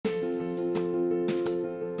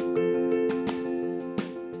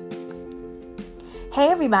Hey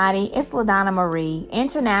everybody, it's LaDonna Marie,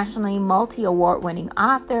 internationally multi-award winning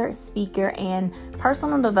author, speaker, and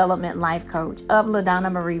personal development life coach of LaDonna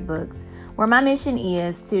Marie Books, where my mission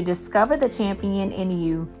is to discover the champion in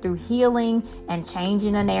you through healing and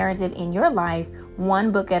changing the narrative in your life, one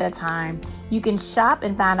book at a time. You can shop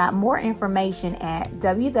and find out more information at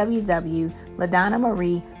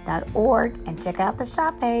www.ladonnamarie.org and check out the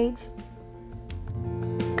shop page.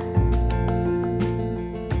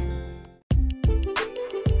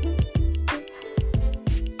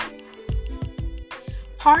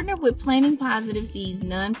 Partner with Planting Positive Seeds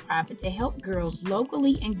nonprofit to help girls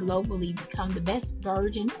locally and globally become the best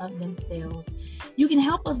version of themselves. You can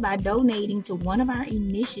help us by donating to one of our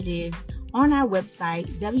initiatives on our website,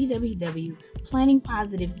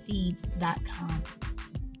 www.plantingpositiveseeds.com.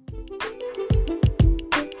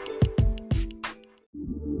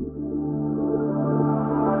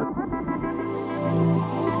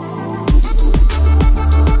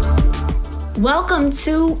 Welcome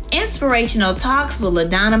to Inspirational Talks with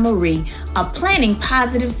LaDonna Marie, a Planting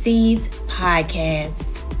Positive Seeds podcast.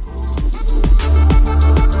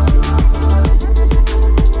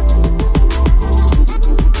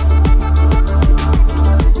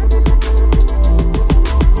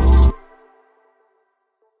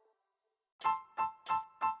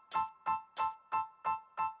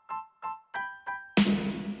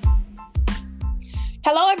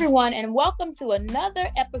 Hello, everyone, and welcome to another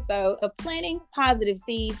episode of Planting Positive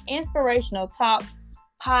Seeds Inspirational Talks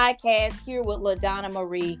podcast here with LaDonna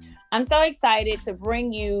Marie. I'm so excited to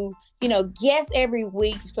bring you, guests every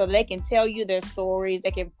week so they can tell you their stories,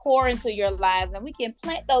 they can pour into your lives, and we can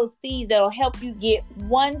plant those seeds that'll help you get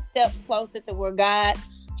one step closer to where God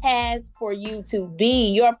has for you to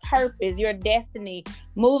be, your purpose, your destiny,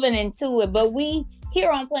 moving into it. But we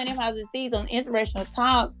here on Planting Positive Seeds on Inspirational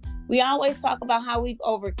Talks, we always talk about how we've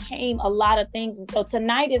overcame a lot of things. And so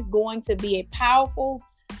tonight is going to be a powerful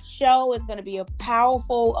show. It's going to be a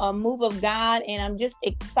powerful move of God. And I'm just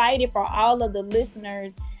excited for all of the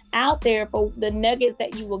listeners out there for the nuggets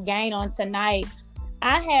that you will gain on tonight.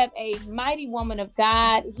 I have a mighty woman of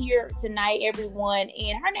God here tonight, everyone.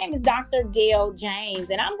 And her name is Dr. Gail James.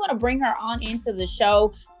 And I'm going to bring her on into the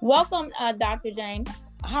show. Welcome, Dr. James.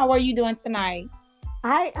 How are you doing tonight?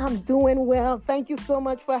 I am doing well. Thank you so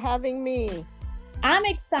much for having me. I'm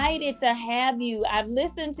excited to have you. I've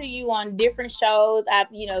listened to you on different shows. I've,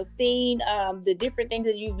 seen the different things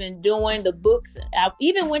that you've been doing, the books. I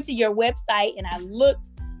even went to your website and I looked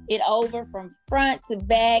it over from front to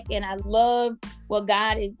back. And I love what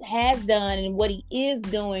God has done and what he is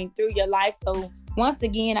doing through your life. So once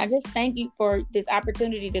again, I just thank you for this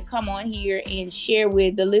opportunity to come on here and share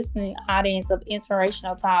with the listening audience of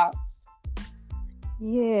Inspirational Talks.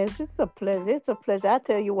 Yes, it's a pleasure. It's a pleasure. I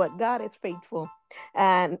tell you what, God is faithful.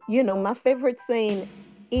 And, my favorite saying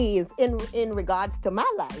is, in regards to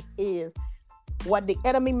my life, is what the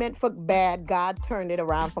enemy meant for bad, God turned it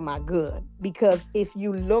around for my good. Because if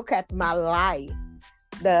you look at my life,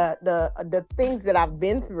 the things that I've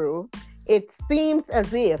been through, it seems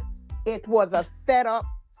as if it was a setup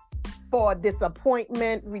for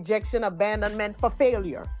disappointment, rejection, abandonment, for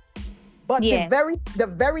failure. But yes, the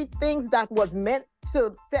very things that was meant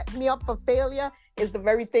to set me up for failure is the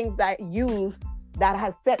very things that I used that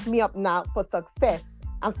has set me up now for success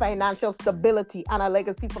and financial stability and a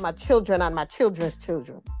legacy for my children and my children's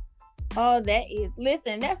children. Oh, that's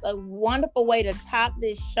a wonderful way to top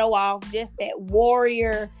this show off. Just that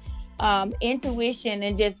warrior intuition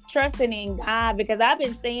and just trusting in God, because I've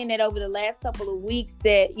been saying that over the last couple of weeks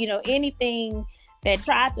that, anything that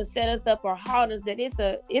tried to set us up or halt us, that it's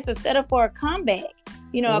a setup for a comeback,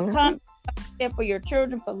 a comeback for your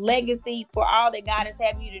children, for legacy, for all that God has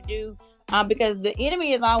had you to do, because the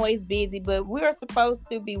enemy is always busy, but we're supposed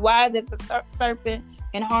to be wise as a serpent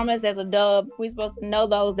and harmless as a dove. We're supposed to know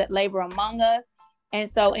those that labor among us. And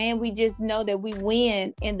we just know that we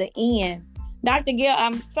win in the end. Dr. Gail,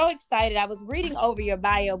 I'm so excited. I was reading over your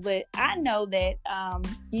bio, but I know that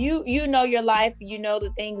you know your life,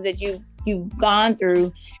 the things that you've gone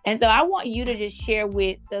through. And so I want you to just share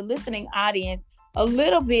with the listening audience a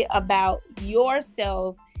little bit about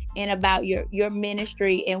yourself and about your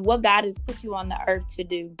ministry and what God has put you on the earth to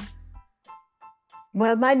do.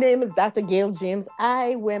 Well, my name is Dr. Gail James.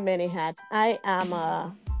 I wear many hats. I am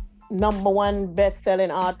a #1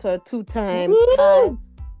 best-selling author 2 times.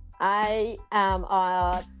 I am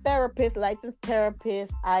a therapist, licensed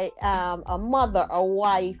therapist. I am a mother, a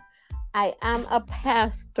wife. I am a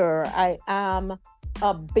pastor. I am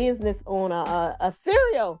a business owner, a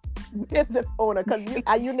serial business owner,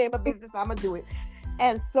 because you name a business, I'm gonna do it.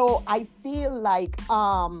 And so I feel like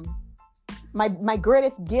my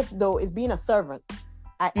greatest gift though is being a servant.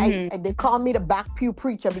 They call me the back pew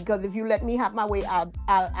preacher because if you let me have my way,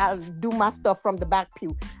 I'll do my stuff from the back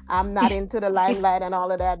pew. I'm not into the limelight and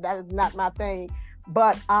all of that. That is not my thing.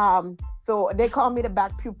 But so they call me the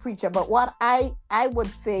back pew preacher. But what I would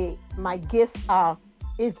say my gifts are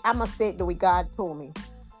is I'm gonna say it the way God told me.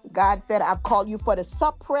 God said, "I've called you for the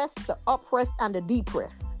suppressed, the oppressed, and the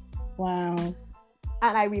depressed." Wow.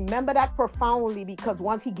 And I remember that profoundly because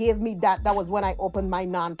once He gave me that was when I opened my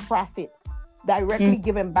nonprofit, directly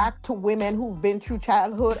giving back to women who've been through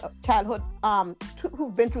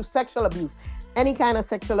who've been through sexual abuse, any kind of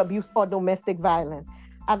sexual abuse or domestic violence.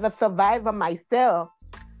 As a survivor myself,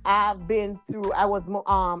 I've been through. I'm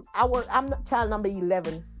the child number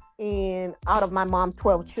 11 out of my mom's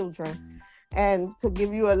 12 children. And to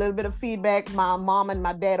give you a little bit of feedback, my mom and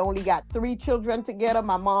my dad only got 3 children together.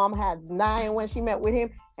 My mom had 9 when she met with him,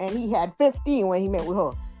 and he had 15 when he met with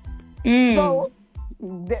her. So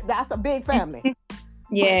that's a big family.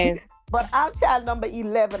 Yes. But I'm child number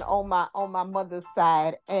 11 on my mother's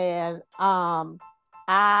side, and I'm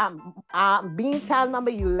being child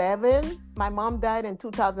number 11. My mom died in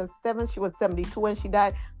 2007. She was 72 when she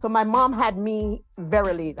died. So my mom had me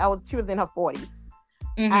very late. She was in her 40s.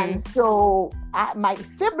 And so my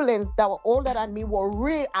siblings that were older than me were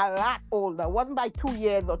really a lot older. It wasn't by 2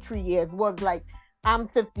 years or 3 years. It was like I'm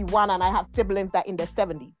 51 and I have siblings that in their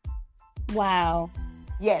 70s. Wow.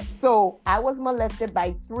 Yes. So I was molested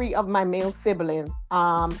by 3 of my male siblings.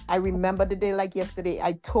 I remember the day like yesterday.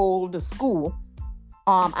 I told the school,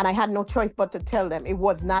 and I had no choice but to tell them. It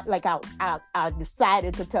was not like I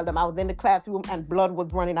decided to tell them. I was in the classroom and blood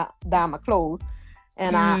was running down my clothes.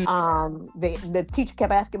 And the teacher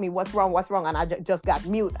kept asking me, what's wrong? And I just got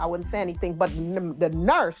mute. I wouldn't say anything. But the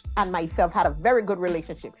nurse and myself had a very good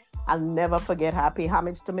relationship. I'll never forget her. I pay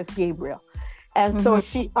homage to Miss Gabriel. And so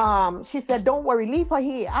she said, don't worry, leave her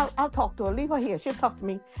here. I'll talk to her. Leave her here. She'll talk to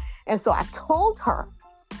me. And so I told her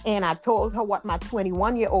what my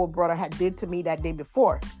 21-year-old brother had did to me that day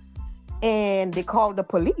before. And they called the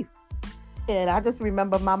police. And I just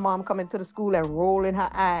remember my mom coming to the school and rolling her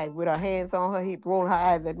eyes with her hands on her hip, rolling her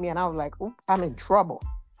eyes at me. And I was like, oops, I'm in trouble.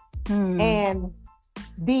 And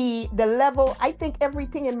the level, I think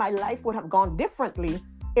everything in my life would have gone differently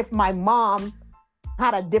if my mom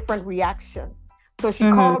had a different reaction. So she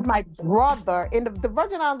called my brother. And the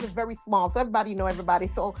Virgin Islands is very small, so everybody know everybody.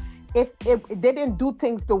 So if they didn't do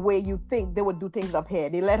things the way you think they would do things up here,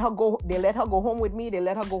 they let her go home with me. They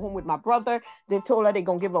let her go home with my brother. They told her they're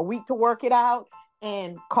gonna give her a week to work it out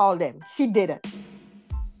and call them. She didn't.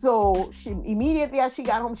 So she immediately as she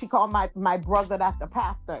got home, she called my brother, that's the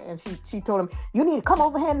pastor, and she told him, you need to come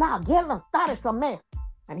over here now. Gail started some mess.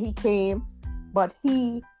 And he came, but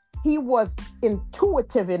he was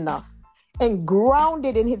intuitive enough and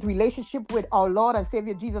grounded in his relationship with our Lord and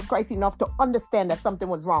Savior Jesus Christ enough to understand that something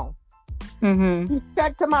was wrong. He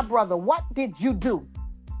said to my brother, what did you do?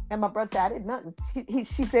 And my brother said, I did nothing. He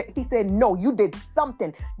said, no, you did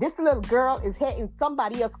something. This little girl is here in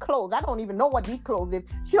somebody else's clothes. I don't even know what these clothes is.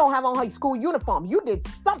 She don't have on her school uniform. You did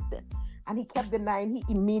something. And he kept denying. He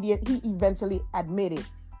eventually admitted.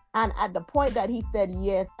 And at the point that he said,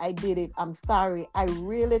 yes, I did it, I'm sorry, I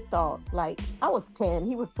really thought, like, I was 10,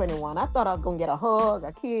 he was 21. I thought I was going to get a hug,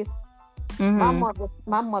 a kiss.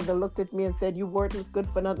 My mother looked at me and said, you worthless, good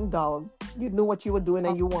for nothing dog. You knew what you were doing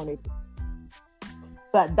and you wanted it.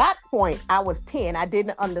 So at that point, I was 10. I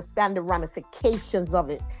didn't understand the ramifications of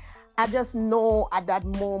it. I just know at that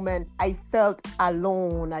moment, I felt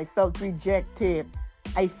alone. I felt rejected.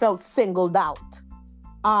 I felt singled out.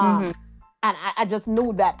 And I just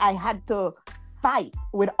knew that I had to fight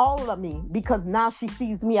with all of me because now she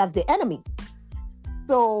sees me as the enemy.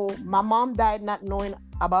 So my mom died not knowing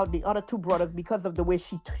about the other 2 brothers because of the way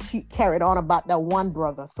she carried on about that one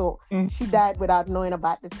brother. So she died without knowing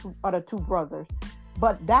about the other two brothers.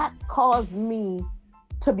 But that caused me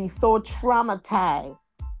to be so traumatized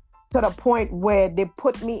to the point where they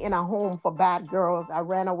put me in a home for bad girls. I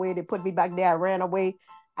ran away. They put me back there. I ran away.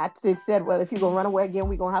 They said, well, if you're going to run away again,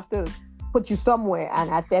 we're going to have to put you somewhere. And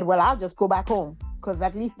I said, well, I'll just go back home because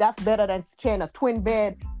at least that's better than sharing a twin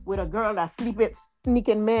bed with a girl that's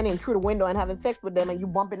sneaking men in through the window and having sex with them and you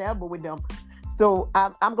bumping elbow with them. So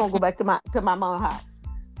I'm going to go back to my mom's house.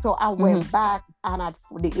 So I went back, and at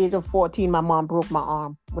the age of 14, my mom broke my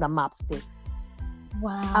arm with a mop stick.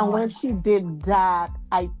 Wow. And when she did that,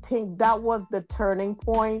 I think that was the turning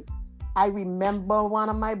point. I remember one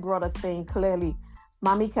of my brothers saying clearly,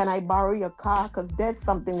 Mommy, can I borrow your car? Because there's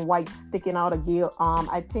something white sticking out of Gail's arm.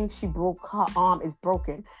 I think her arm is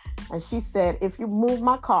broken. And she said, if you move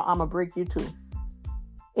my car, I'm going to break you too.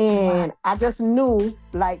 And I just knew,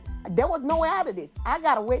 like, there was no way out of this. I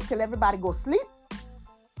got to wait till everybody go sleep.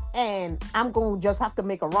 and I'm going to just have to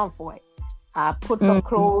make a run for it. I put some Mm-hmm.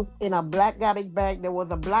 clothes in a black garbage bag. There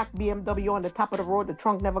was a black BMW on the top of the road. The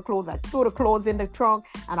trunk never closed. I threw the clothes in the trunk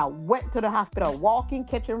and I went to the hospital, walking,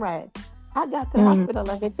 catching ride. I got to the Mm-hmm. hospital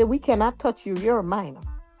and they said, we cannot touch you. You're a minor.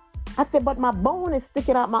 I said, but my bone is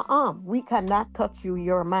sticking out my arm. We cannot touch you.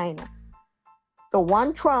 You're a minor. So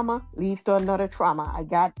one trauma leads to another trauma. I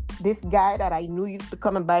got this guy that I knew used to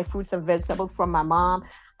come and buy fruits and vegetables from my mom.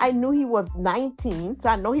 I knew he was 19, so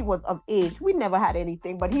I know he was of age. We never had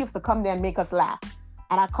anything, but he used to come there and make us laugh.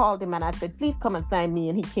 And I called him and I said, please come and sign me.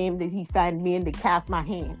 And he came, he signed me and they cast my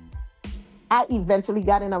hand. I eventually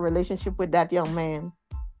got in a relationship with that young man.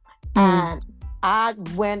 Mm. And I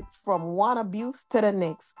went from one abuse to the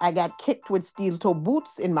next. I got kicked with steel toe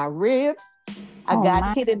boots in my ribs. I Oh got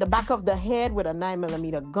my. hit in the back of the head with a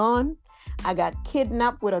 9mm gun. I got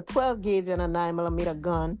kidnapped with a 12 gauge and a 9mm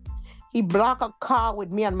gun. He blocked a car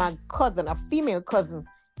with me and my cousin, a female cousin,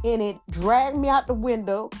 in it, dragged me out the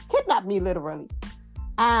window, kidnapped me literally.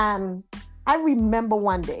 And I remember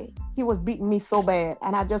one day he was beating me so bad,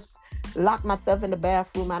 and I just locked myself in the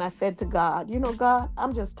bathroom and I said to God, you know, God,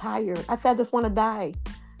 I'm just tired. I said, I just want to die.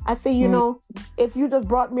 I said, you Mm. know, if you just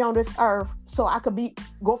brought me on this earth so I could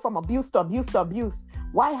go from abuse to abuse to abuse,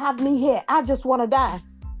 why have me here? I just want to die.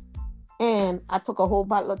 And I took a whole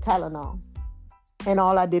bottle of Tylenol and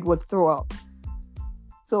all I did was throw up.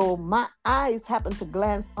 So my eyes happened to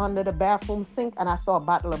glance under the bathroom sink and I saw a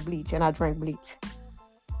bottle of bleach and I drank bleach.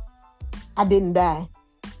 I didn't die.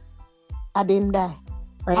 I didn't die.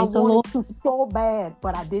 I Praise the wanted Lord. to so bad,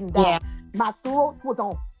 but I didn't die. Yeah. My throat was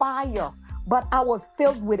on fire, but I was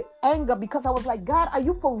filled with anger because I was like, God, are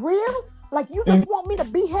you for real? Like, you just want me to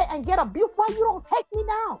be here and get abused? Why you don't take me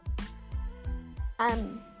now?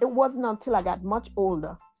 And it wasn't until I got much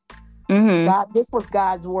older. Mm-hmm. This was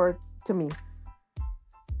God's words to me.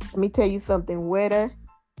 Let me tell you something. Whether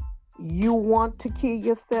you want to kill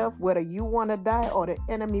yourself, whether you want to die or the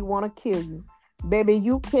enemy want to kill you, baby,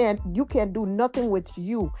 you can't do nothing with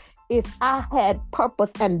you. If I had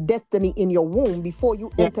purpose and destiny in your womb before you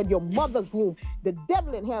Yeah. entered your mother's womb, the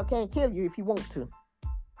devil in hell can't kill you if he want to.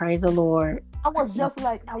 Praise the Lord. I was just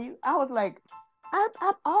like, I was like,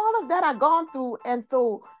 all of that I've gone through. And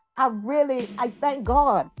so I thank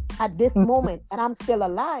God at this moment and I'm still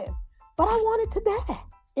alive. But I wanted to die.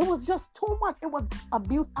 It was just too much. It was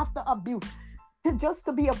abuse after abuse. Just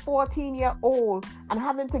to be a 14-year-old and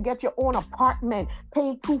having to get your own apartment,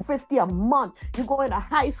 paying $250 a month. You go into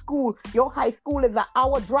high school. Your high school is an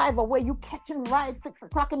hour drive away. You catching rides 6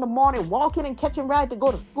 o'clock in the morning, walking and catching rides to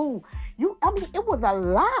go to school. It was a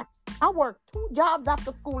lot. I worked 2 jobs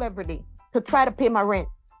after school every day to try to pay my rent.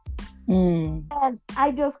 Mm. And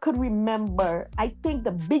I just could remember, I think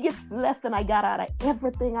the biggest lesson I got out of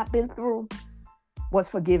everything I've been through was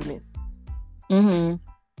forgiveness. Mm-hmm.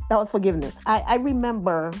 That was forgiveness. I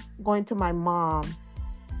remember going to my mom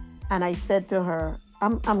and I said to her,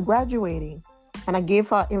 I'm graduating. And I gave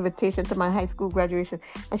her an invitation to my high school graduation.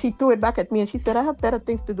 And she threw it back at me and she said, I have better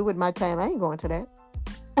things to do with my time. I ain't going to that.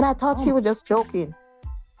 And I thought she was just joking.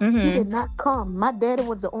 Mm-hmm. She did not come. My daddy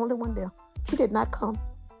was the only one there. She did not come.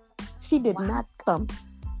 She did not come.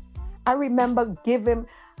 I remember giving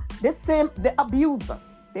the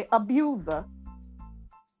abuser,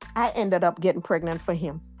 I ended up getting pregnant for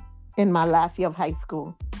him in my last year of high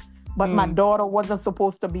school. But my daughter wasn't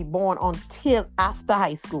supposed to be born until after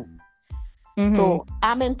high school. Mm-hmm. So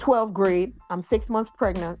I'm in 12th grade. I'm 6 months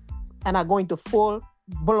pregnant and I go into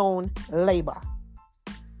full-blown labor.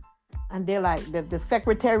 And they're like, the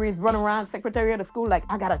secretary is running around, secretary of the school, like,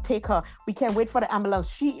 I got to take her. We can't wait for the ambulance.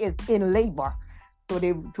 She is in labor. So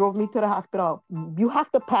they drove me to the hospital. You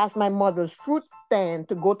have to pass my mother's fruit stand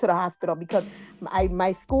to go to the hospital because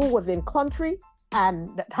my school was in country and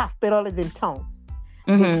the hospital is in town.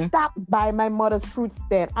 Mm-hmm. They stopped by my mother's fruit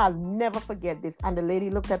stand. I'll never forget this. And the lady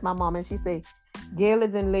looked at my mom and she said, Gail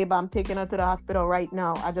is in labor. I'm taking her to the hospital right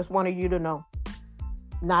now. I just wanted you to know.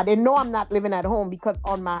 Now, they know I'm not living at home because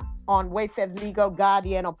on where it says legal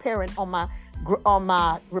guardian or parent on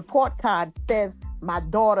my report card says my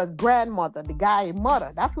daughter's grandmother, the guy's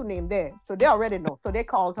mother. That's who named there. So they already know. So they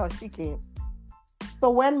called her. She came.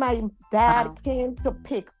 So when my dad came to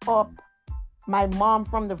pick up my mom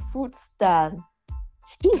from the fruit stand,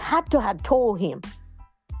 she had to have told him.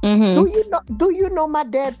 Mm-hmm. Do you know my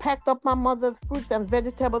dad packed up my mother's fruits and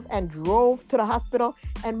vegetables and drove to the hospital,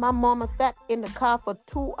 and my mama sat in the car for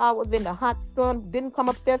 2 hours in the hot sun, didn't come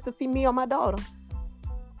upstairs to see me or my daughter.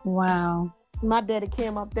 Wow. My daddy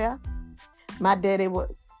came up there. My daddy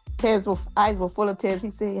eyes were full of tears. He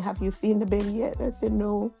said, have you seen the baby yet? I said,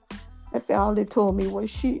 no. I said, all they told me was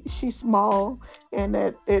she's small and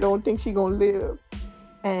that they don't think she's gonna live.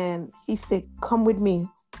 And he said, come with me,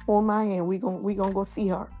 hold my hand, we gonna go see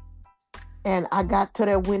her. And I got to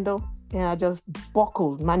that window and I just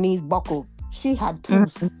buckled, my knees buckled. She had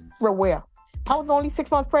tubes Mhm. everywhere. I was only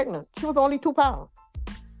 6 months pregnant. She was only 2 pounds.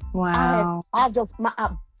 Wow. I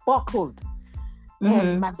buckled.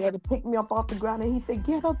 And Hmm. my daddy picked me up off the ground and he said,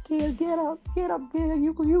 get up, kid, get up, kid.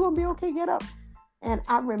 You gonna be okay, get up. And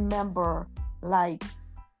I remember, like,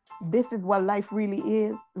 this is what life really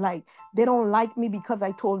is. Like, they don't like me because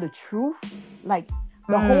I told the truth. Like,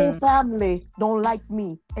 the whole Mm. family don't like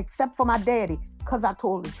me except for my daddy because I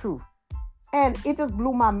told the truth. And it just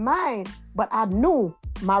blew my mind. But I knew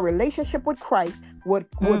my relationship with Christ would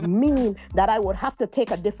Mm. mean that I would have to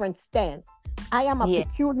take a different stance. I am a Yeah.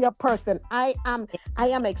 peculiar person. I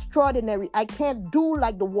am extraordinary. I can't do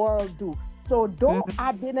like the world do. So though Mhm.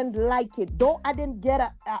 I didn't like it, though I didn't get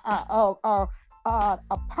a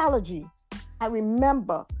apology, I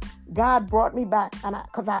remember God brought me back, and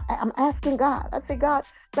I'm asking God. I say, God,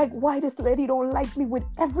 like, why this lady don't like me with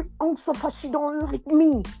every ounce of her? She don't like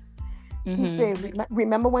me. He Mhm. said,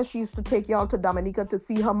 remember when she used to take y'all to Dominica to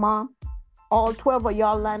see her mom? All 12 of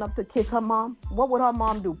y'all line up to kiss her mom. What would her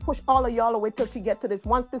mom do? Push all of y'all away till she get to this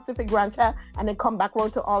one specific grandchild and then come back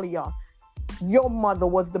round to all of y'all. Your mother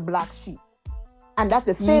was the black sheep. And that's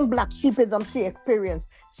the Mm. same black sheepism she experienced.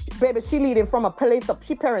 Baby, she leading from a place of,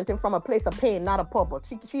 she parenting from a place of pain, not a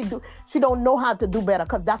purpose. She don't know how to do better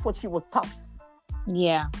because that's what she was taught.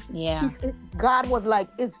 Yeah. Yeah. God was like,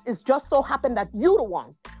 it's just so happened that you the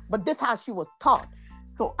one, but this how she was taught.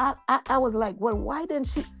 So I was like, well, why didn't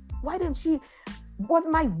she, was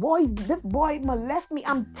my voice, this boy molest me?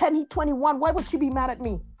 I'm 10, he 21. Why would she be mad at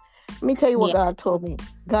me? Let me tell you what Yeah. God told me.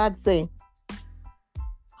 God said,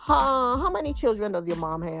 how many children does your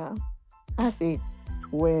mom have? I said,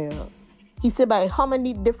 12. He said, by how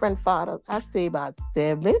many different fathers? I say about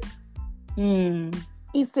 7. Mm.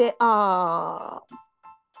 He said,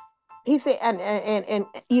 and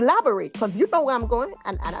elaborate, because you know where I'm going.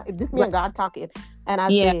 And this me Right. and God talking. And I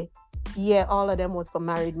Yeah. say, yeah, all of them was for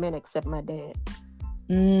married men except my dad.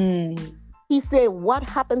 Mm. He said, what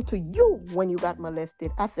happened to you when you got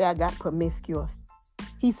molested? I said, I got promiscuous.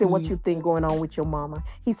 He said, what Mm. you think going on with your mama?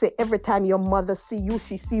 He said, every time your mother see you,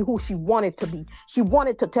 she see who she wanted to be. She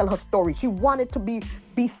wanted to tell her story. She wanted to be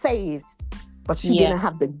saved, but she Yeah. didn't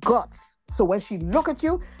have the guts. So when she look at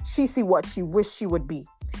you, she see what she wished she would be.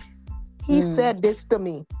 He Mm. said this to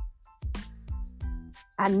me.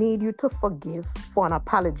 I need you to forgive for an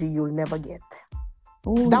apology you'll never get.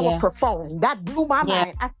 Oh That was yeah. profound. That blew my Yeah.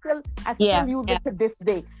 mind. I still Yeah. use Yeah. it to this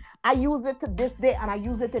day. I use it to this day, and I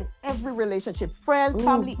use it in every relationship, friends, Ooh.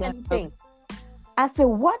 family, That's so. anything. I said,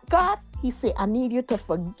 what, God? He said, I need you to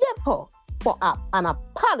forgive her for an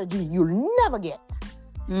apology you'll never get.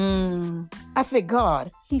 Mm. I said,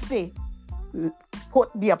 God. He said,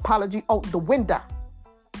 put the apology out the window.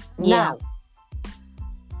 Yeah. Now,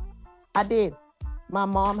 I did. My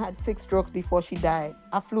mom had 6 strokes before she died.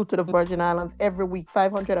 I flew to the Virgin Islands every week,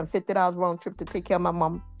 $550 round trip to take care of my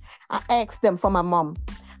mom. I asked them for my mom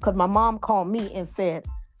because my mom called me and said,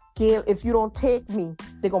 Gail, if you don't take me,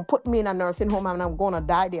 they're going to put me in a nursing home and I'm going to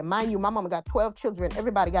die there. Mind you, my mom got 12 children.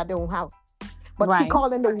 Everybody got their own house. But she Right.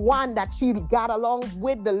 called in the one that she got along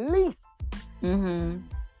with the least. Mm-hmm.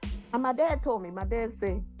 And my dad told me, my dad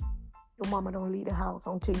said, your mama don't leave the house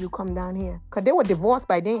until you come down here. Because they were divorced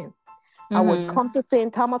by then. I would Mm-hmm. come to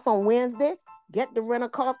St. Thomas on Wednesday, get the rental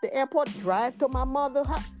car off the airport, drive to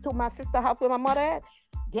to my sister's house where my mother at,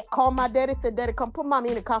 call my daddy, said, Daddy, come put mommy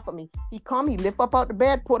in the car for me. He lift up out the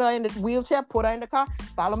bed, put her in the wheelchair, put her in the car,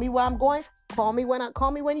 follow me where I'm going, call me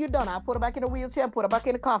when you're done. I'll put her back in the wheelchair, put her back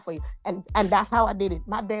in the car for you. And that's how I did it.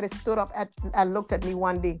 My daddy stood up and looked at me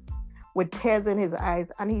one day with tears in his eyes,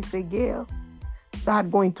 and he said, Gail, God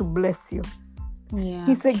going to bless you. He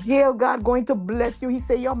Yeah. said, Gail, God going to bless you. He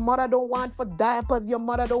said, your mother don't want for diapers. Your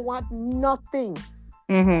mother don't want nothing.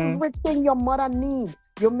 Mm-hmm. Everything your mother needs,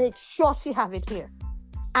 you make sure she have it here.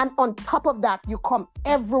 And on top of that, you come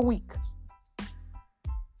every week.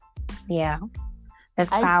 Yeah.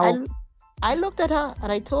 That's I, powerful. I, I looked at her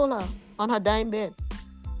and I told her on her dying bed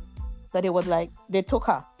that it was like they took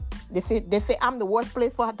her. They say I'm the worst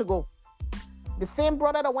place for her to go. The same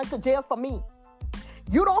brother that went to jail for me.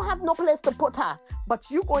 You don't have no place to put her, but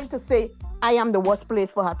you going to say I am the worst place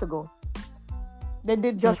for her to go. They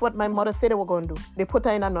did just what my mother said they were going to do. They put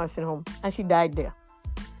her in a nursing home and she died there.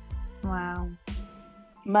 Wow.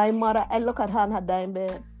 My mother, I look at her on her dying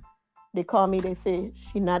bed. They call me, they say,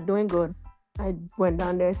 she's not doing good. I went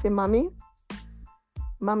down there and said, Mommy,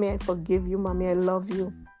 I forgive you. Mommy, I love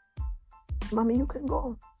you. Mommy, you can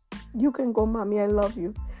go. You can go, Mommy, I love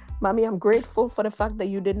you. Mommy, I'm grateful for the fact that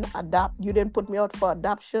you didn't put me out for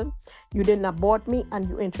adoption, you didn't abort me, and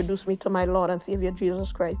you introduced me to my Lord and Savior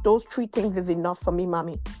Jesus Christ. Those three things is enough for me,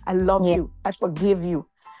 Mommy. I love Yeah. you. I forgive you.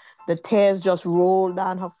 The tears just rolled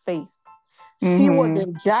down her face. She was Mm-hmm.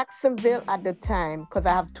 in Jacksonville at the time because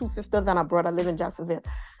I have two sisters and a brother live in Jacksonville.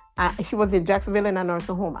 She was in Jacksonville in a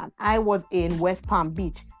nursing home, and I was in West Palm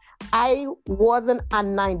Beach. I wasn't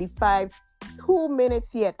on 95 2 minutes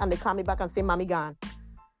yet, and they call me back and say, Mommy gone.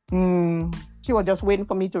 Mm. She was just waiting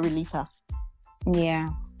for me to release her. Yeah.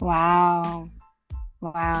 Wow.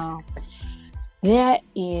 Wow. That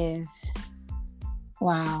is,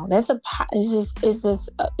 wow. It's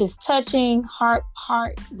touching,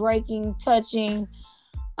 heartbreaking, touching,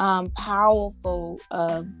 powerful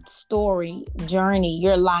story, journey,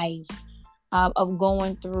 your life of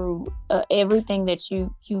going through everything that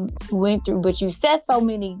you went through. But you said so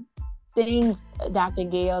many things, Dr.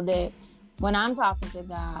 Gail, that when I'm talking to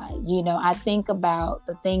God, I think about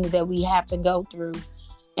the things that we have to go through.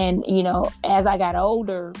 And, as I got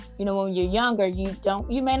older, when you're younger,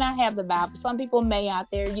 you may not have the Bible. Some people may out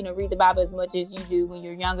there, read the Bible as much as you do when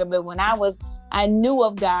you're younger. But when I knew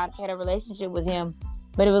of God, had a relationship with him.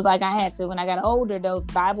 But it was like I had to, when I got older, those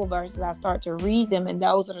Bible verses, I start to read them. And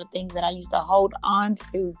those are the things that I used to hold on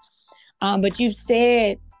to. But you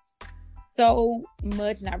said so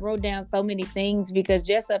much, and I wrote down so many things because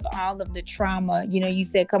just of all of the trauma, you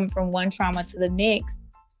said coming from one trauma to the next.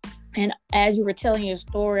 And as you were telling your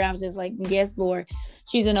story, I was just like, yes, Lord,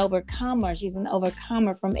 she's an overcomer. She's an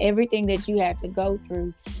overcomer from everything that you had to go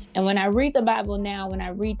through. And when I read the Bible now, when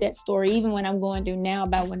I read that story, even when I'm going through now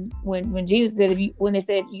about when Jesus said,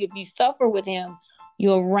 if you suffer with him,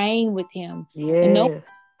 you'll reign with him. Yes. And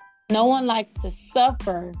no one likes to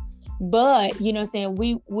suffer, but,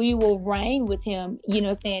 we will reign with him,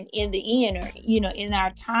 in the end, or, in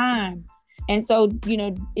our time. And so,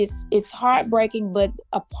 it's heartbreaking, but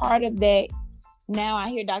a part of that, now I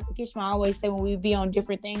hear Dr. Kishma always say when we be on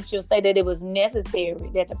different things, she'll say that it was necessary,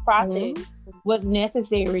 that the process was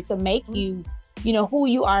necessary to make you, who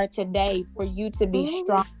you are today, for you to be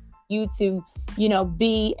strong, you to,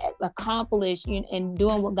 be as accomplished in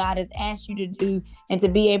doing what God has asked you to do, and to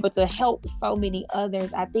be able to help so many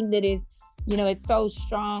others. I think that is, it's so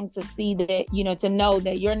strong to see that, to know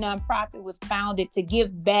that your nonprofit was founded to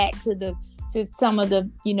give back to some of the,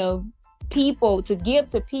 people, to give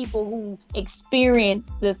to people who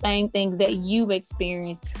experience the same things that you've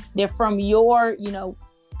experienced. They're from your,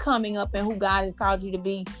 coming up and who God has called you to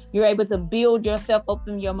be. You're able to build yourself up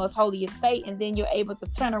in your most holiest faith, and then you're able to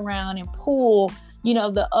turn around and pull,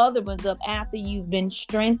 the other ones up after you've been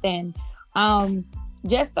strengthened.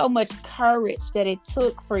 Just so much courage that it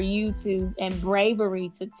took for you and bravery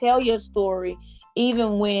to tell your story,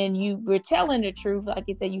 even when you were telling the truth. Like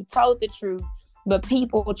you said, you told the truth, but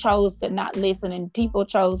people chose to not listen, and people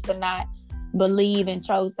chose to not believe, and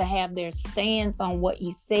chose to have their stance on what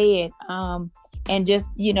you said, and just,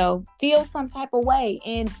 feel some type of way.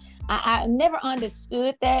 And I never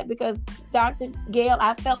understood that, because Dr. Gail,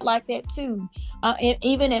 I felt like that too,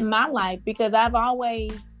 even in my life, because I've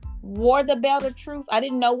always wore the belt of truth. I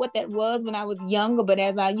didn't know what that was when I was younger, but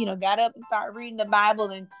as I, got up and started reading the Bible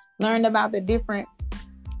and learned about the different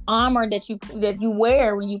armor that you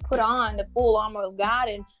wear when you put on the full armor of God,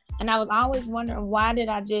 and I was always wondering, why did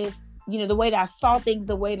I just, the way that I saw things,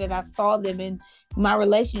 the way that I saw them in my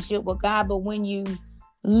relationship with God. But when you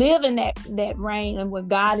live in that reign, and when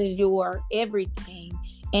God is your everything,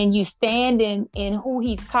 and you stand in who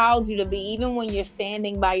he's called you to be, even when you're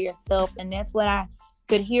standing by yourself. And that's what I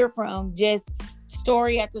could hear from just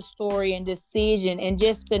story after story and decision, and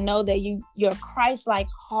just to know that your Christ-like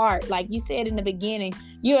heart, like you said in the beginning,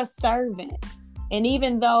 you're a servant. And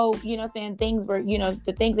even though, things were,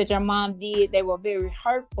 the things that your mom did, they were very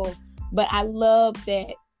hurtful, but I love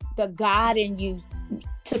that the God in you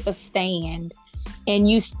took a stand, and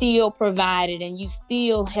you still provided, and you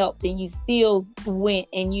still helped, and you still went,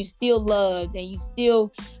 and you still loved, and you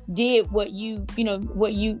still did what you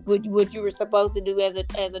were supposed to do as a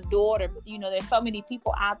daughter. But there's so many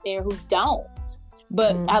people out there who don't.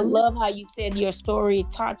 But I love how you said your story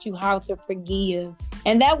taught you how to forgive,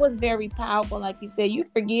 and that was very powerful. Like you said, you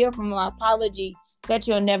forgive from an apology that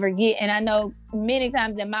you'll never get. And I know many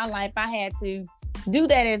times in my life I had to do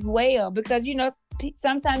that as well, because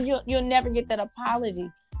sometimes you'll never get that apology.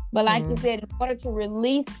 But like you said, in order to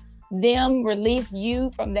release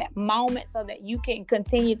you from that moment, so that you can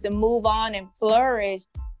continue to move on and flourish,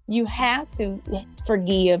 you have to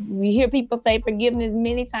forgive. We hear people say forgiveness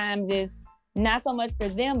many times is not so much for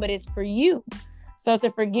them, but it's for you. So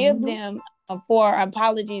to forgive them for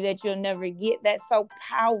apology that you'll never get. That's so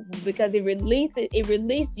powerful because it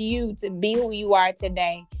released you to be who you are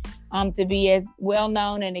today, to be as well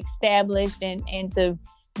known and established, and to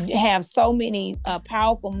have so many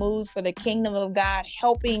powerful moves for the kingdom of God,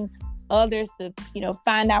 helping others to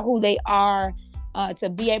find out who they are, to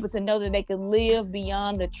be able to know that they can live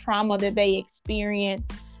beyond the trauma that they experience,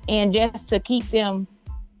 and just to keep them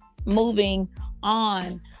moving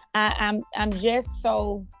on. I'm just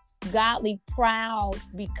so godly proud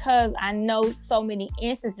because I know so many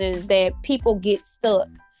instances that people get stuck.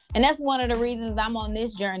 And that's one of the reasons I'm on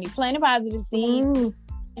this journey. Planting Positive Seeds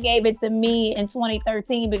gave it to me in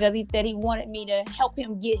 2013 because he said he wanted me to help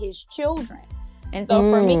him get his children. And so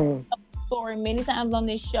for me, story many times on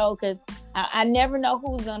this show, because I never know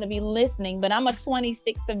who's going to be listening, but I'm a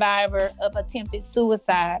 26 survivor of attempted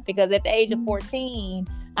suicide, because at the age of 14,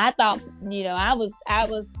 I thought, we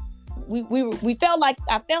felt like,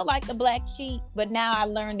 I felt like the black sheep, but now I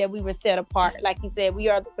learned that we were set apart. Like you said, we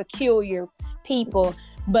are the peculiar people.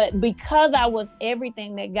 But because I was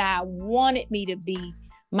everything that God wanted me to be,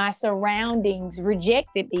 my surroundings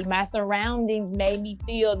rejected me. My surroundings made me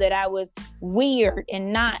feel that I was weird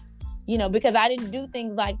and not, because I didn't do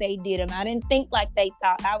things like they did them. I didn't think like they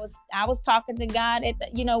thought. I was talking to God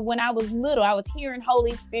when I was little. I was hearing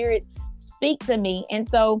Holy Spirit speak to me. And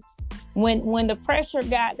so when the pressure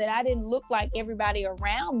got that I didn't look like everybody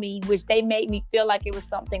around me, which they made me feel like it was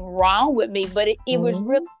something wrong with me, but it was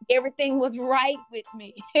really, everything was right with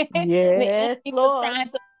me. Yes, the enemy Lord. was trying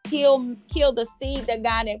to kill the seed that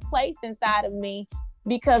God had placed inside of me,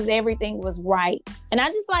 because everything was right. And I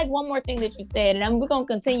just like one more thing that you said, and we're going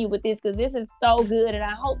to continue with this because this is so good. And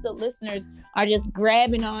I hope the listeners are just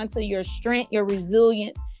grabbing onto your strength, your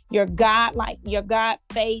resilience, your God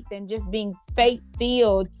faith, and just being faith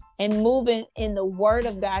filled and moving in the word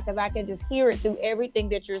of God. Because I can just hear it through everything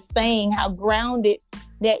that you're saying, how grounded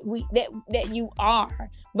that you are,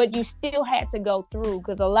 but you still had to go through,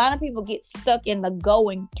 because a lot of people get stuck in the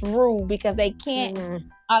going through because they can't.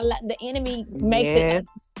 The enemy makes it,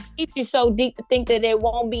 keeps you so deep to think that there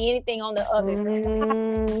won't be anything on the other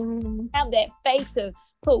side. Have that faith to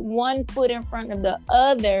put one foot in front of the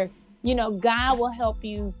other. God will help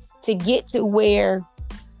you to get to where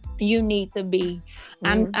you need to be.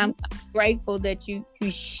 I'm grateful that you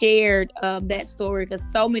shared that story, because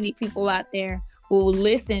so many people out there will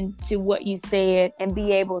listen to what you said and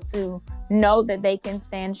be able to know that they can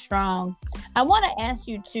stand strong. I want to ask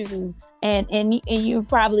you too, and you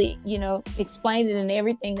probably explained it in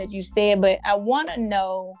everything that you said, but I want to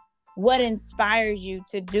know what inspires you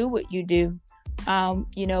to do what you do.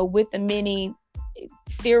 With the many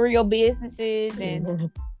cereal businesses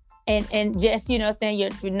and just saying your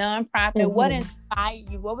nonprofit. What inspired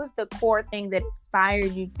you? What was the core thing that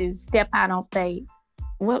inspired you to step out on faith?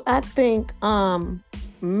 Well, I think all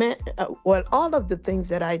of the things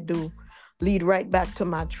that I do lead right back to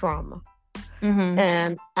my trauma.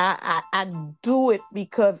 And I do it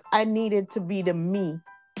because I needed to be the me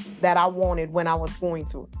that I wanted when I was going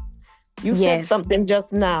through. You said something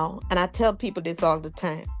just now, and I tell people this all the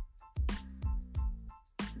time.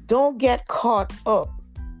 Don't get caught up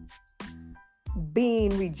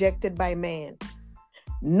being rejected by man.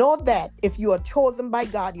 Know that if you are chosen by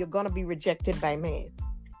God, you're going to be rejected by man.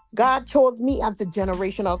 God chose me as the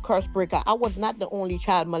generational curse breaker. I was not the only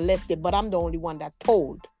child molested, but I'm the only one that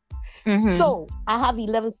told. So I have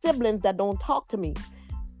 11 siblings that don't talk to me.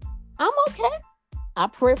 I'm okay. I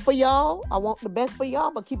pray for y'all. I want the best for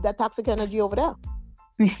y'all, but keep that toxic energy over there.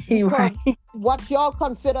 Because what y'all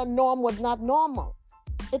consider norm was not normal.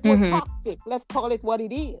 It was toxic. Let's call it what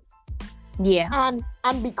it is. Yeah.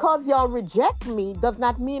 And because y'all reject me does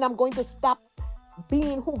not mean I'm going to stop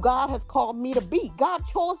being who God has called me to be. God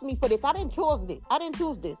chose me for this. I didn't choose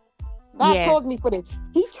this. God chose me for this.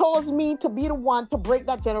 He chose me to be the one to break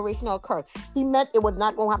that generational curse. He meant it was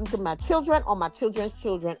not going to happen to my children or my children's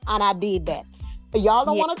children, and I did that. If y'all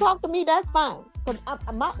don't want to talk to me, that's fine. Because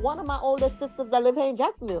one of my oldest sisters that live here in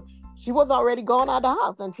Jacksonville, she was already gone out of the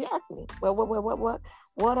house, and she asked me, well,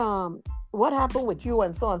 what happened with you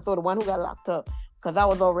and so, the one who got locked up? Because I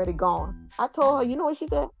was already gone. I told her, you know what she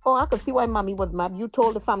said? Oh, I could see why mommy was mad. You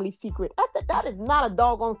told the family secret. I said, that is not a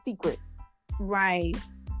doggone secret. Right.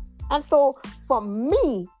 And so for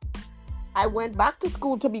me, I went back to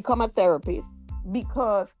school to become a therapist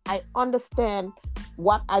because I understand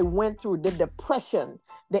what I went through, the depression,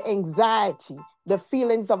 the anxiety, the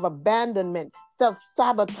feelings of abandonment,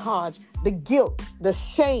 self-sabotage, the guilt, the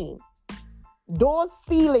shame. Those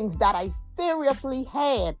feelings that I seriously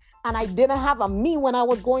had, and I didn't have a me when I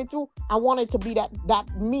was going through, I wanted to be that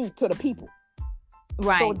me to the people. So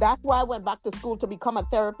Right. that's why I went back to school to become a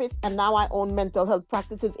therapist. And now I own mental health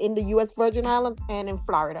practices in the U.S. Virgin Islands and in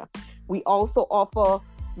Florida. We also offer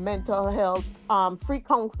mental health free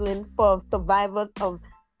counseling for survivors of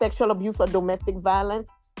sexual abuse or domestic violence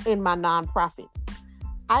in my nonprofit.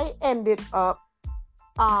 I ended up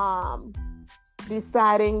um,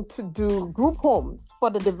 deciding to do group homes for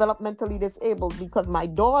the developmentally disabled because my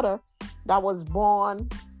daughter, that was born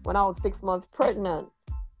when I was 6 months pregnant,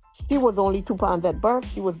 she was only 2 pounds at birth.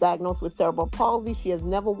 She was diagnosed with cerebral palsy. She has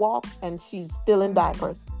never walked and she's still in Mm-hmm.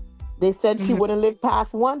 diapers. They said she Mm-hmm. wouldn't live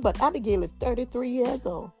past one, but Abigail is 33 years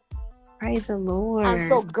old. Praise the And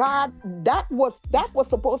so Lord. God, that was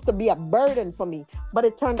supposed to be a burden for me, but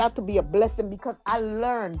it turned out to be a blessing because I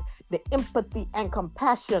learned the empathy and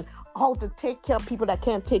compassion, how to take care of people that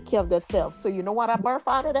can't take care of themselves. So you know what I birthed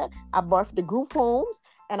out of that? I birthed the group homes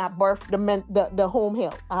and I birthed the home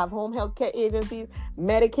health. I have home health care agencies,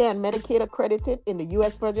 Medicare and Medicaid accredited in the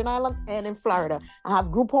U.S. Virgin Islands and in Florida. I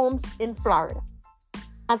have group homes in Florida.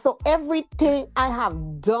 And so everything I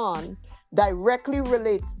have done directly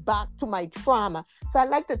relates back to my trauma. So I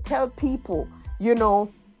like to tell people, you know,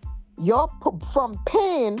 from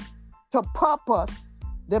pain to purpose,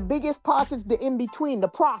 the biggest part is the in between, the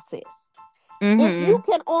process. If Mm-hmm. you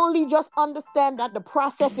can only just understand that the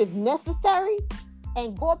process is necessary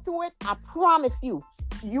and go through it, I promise you,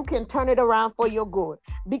 you can turn it around for your good.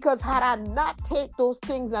 Because had I not take those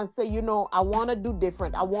things and say, I want to do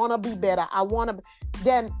different, I want to be better,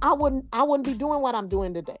 then I wouldn't be doing what I'm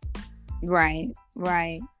doing today. Right.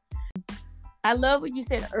 Right. I love what you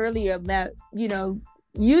said earlier about, you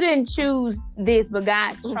didn't choose this, but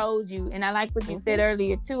God chose you. And I like what you said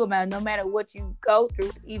earlier too about no matter what you go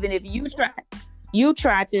through, even if you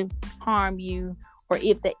try to harm you, or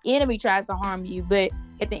if the enemy tries to harm you, but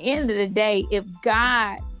at the end of the day, if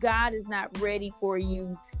God is not ready for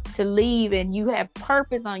you to leave and you have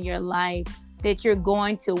purpose on your life, that you're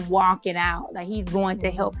going to walk it out. Like he's going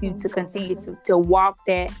to help you to continue to walk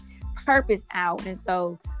that purpose out. And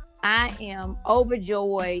so I am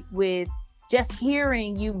overjoyed with just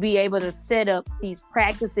hearing you be able to set up these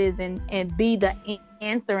practices and be the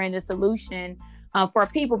answer and the solution for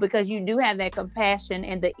people, because you do have that compassion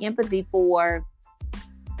and the empathy for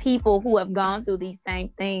people who have gone through these same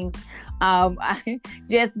things.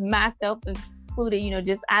 Just myself included,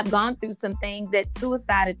 just I've gone through some things, that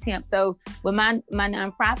suicide attempt. So with my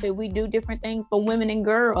nonprofit, we do different things for women and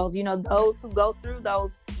girls, those who go through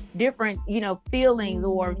those different, feelings,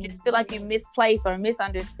 or just feel like you're misplaced or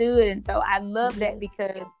misunderstood. And so I love that,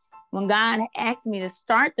 because when God asked me to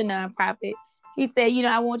start the nonprofit, he said,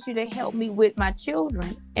 I want you to help me with my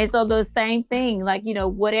children. And so the same thing, like,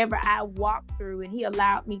 whatever I walked through and he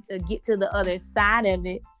allowed me to get to the other side of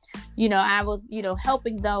it, I was,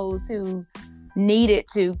 helping those who needed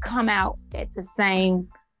to come out at the same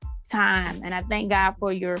time. And I thank God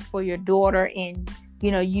for your daughter, and,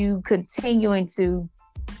 you continuing to,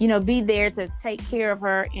 be there to take care of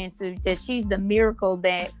her, and that she's the miracle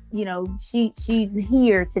that, she's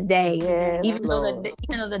here today. Yes, Even though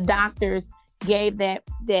the doctors gave that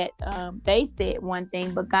they said one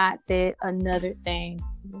thing, but God said another thing.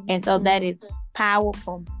 And so that is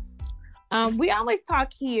powerful. We always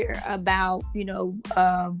talk here about,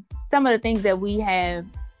 some of the things that we have,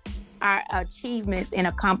 our achievements and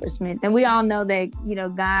accomplishments. And we all know that,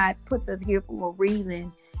 God puts us here for a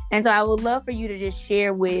reason. And so I would love for you to just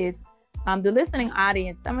share with the listening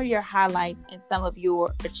audience some of your highlights and some of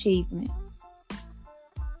your achievements.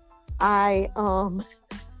 I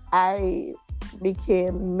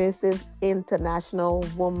became Mrs. International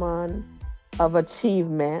Woman of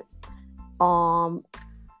Achievement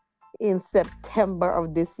in September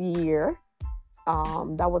of this year.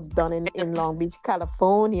 That was done in Long Beach,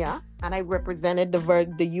 California, and I represented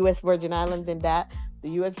the U.S. Virgin Islands in that. The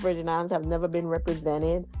U.S. Virgin Islands have never been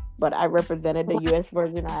represented, but I represented the U.S.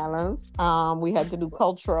 Virgin Islands. We had to do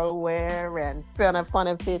cultural wear and fun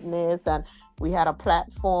and fitness, and we had a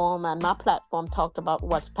platform, and my platform talked about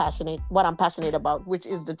what I'm passionate about, which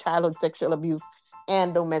is the childhood sexual abuse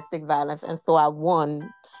and domestic violence. And so I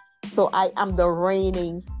won. So I am the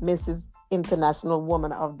reigning Mrs. International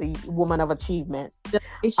Woman of Achievement.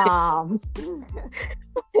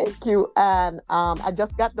 Thank you. And I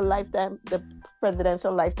just got the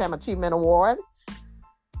Presidential Lifetime Achievement Award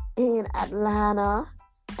in Atlanta,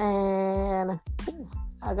 and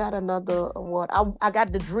I got another award. I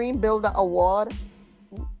got the Dream Builder Award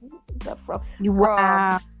from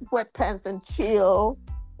Sweatpants and Chill.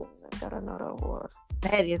 I got another award.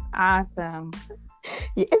 That is awesome.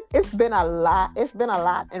 Yeah, it's been a lot. It's been a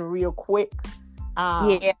lot and real quick.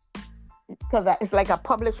 Yeah. Because it's like I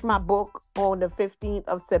published my book on the 15th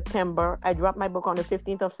of September. I dropped my book on the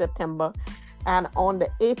 15th of September. And on the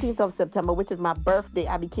 18th of September, which is my birthday,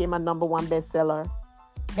 I became a #1 bestseller.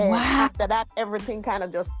 And Wow. after that, everything kind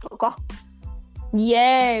of just took off.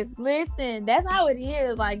 Yes, listen, that's how it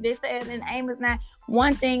is. Like they said in Amos 9,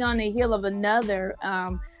 one thing on the heel of another.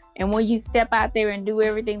 And when you step out there and do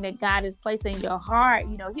everything that God has placed in your heart,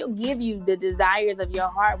 He'll give you the desires of your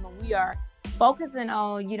heart when we are focusing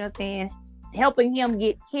on, saying, helping Him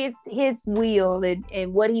get His will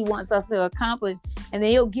and what He wants us to accomplish. And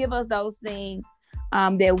then He'll give us those things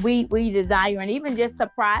that we desire, and even just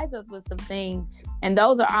surprise us with some things. And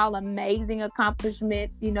those are all amazing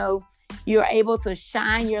accomplishments. You're able to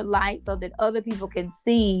shine your light so that other people can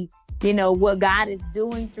see, what God is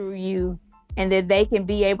doing through you, and that they can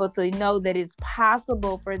be able to know that it's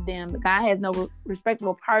possible for them. God has no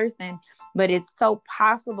respectable person, but it's so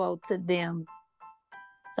possible to them.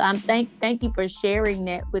 So I'm thank you for sharing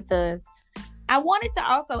that with us. I wanted to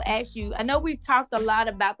also ask you, I know we've talked a lot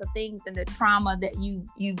about the things and the trauma that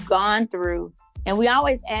you've gone through. And we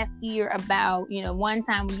always ask here about, one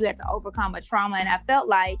time when you had to overcome a trauma. And I felt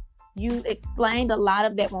like you explained a lot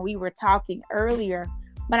of that when we were talking earlier.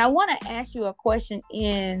 But I want to ask you a question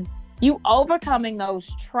in you overcoming those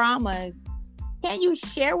traumas. Can you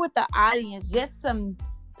share with the audience just some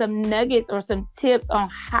nuggets or some tips on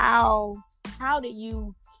how did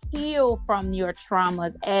you heal from your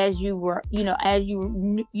traumas as you were,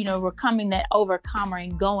 were coming that overcomer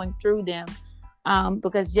and going through them?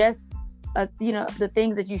 Because just the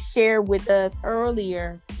things that you shared with us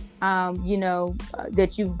earlier,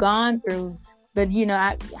 that you've gone through, but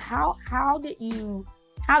how did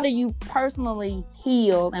you personally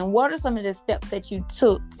heal, and what are some of the steps that you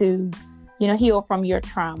took to heal from your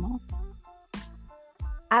trauma?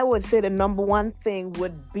 I would say the #1 thing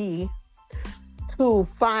would be to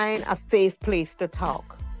find a safe place to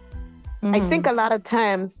talk. Mm-hmm. I think a lot of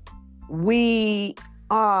times we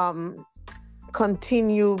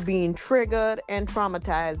continue being triggered and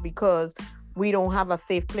traumatized because we don't have a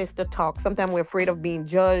safe place to talk. Sometimes we're afraid of being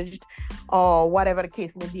judged or whatever the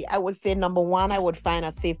case may be. I would say #1, I would find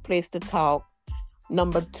a safe place to talk.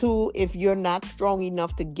 #2, if you're not strong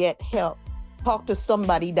enough to get help, talk to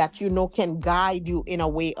somebody that can guide you in a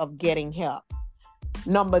way of getting help.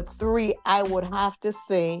 #3, I would have to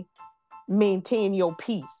say, maintain your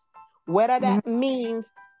peace. Whether that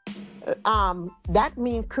means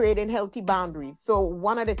creating healthy boundaries. So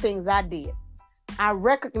one of the things I did, I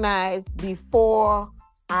recognized before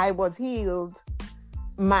I was healed,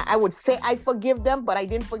 I would say I forgive them, but I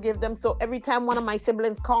didn't forgive them. So every time one of my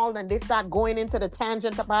siblings called and they start going into the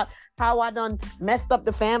tangent about how I done messed up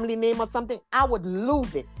the family name or something, I would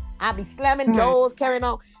lose it. I'd be slamming doors, carrying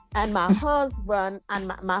on. And my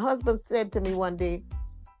husband said to me one day,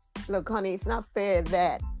 "Look, honey, it's not fair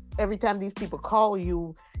that every time these people call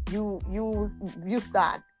you, you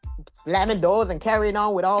start slamming doors and carrying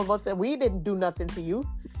on with all of us, and we didn't do nothing to you."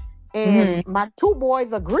 And my 2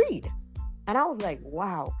 boys agreed. And I was like,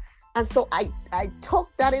 wow. And so I took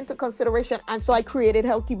that into consideration. And so I created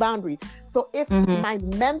healthy boundaries. So if my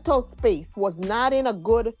mental space was not in a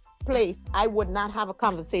good place, I would not have a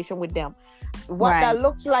conversation with them. What that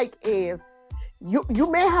looks like is you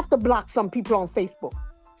may have to block some people on Facebook.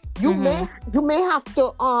 You may have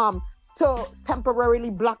to temporarily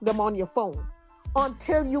block them on your phone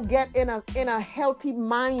until you get in a healthy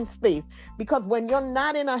mind space. Because when you're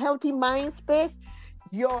not in a healthy mind space,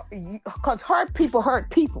 because hurt people.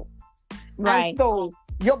 Right. And so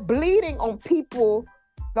you're bleeding on people,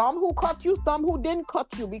 some who cut you, some who didn't cut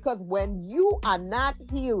you. Because when you are not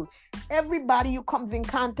healed, everybody you comes in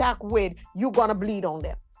contact with, you're going to bleed on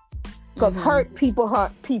them. Because hurt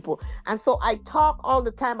people. And so I talk all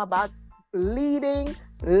the time about leading,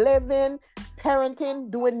 living,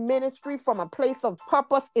 parenting, doing ministry from a place of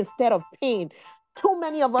purpose instead of pain. Too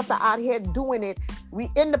many of us are out here doing it.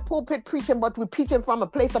 We in the pulpit preaching, but we're preaching from a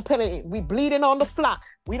place of pain. We bleeding on the flock.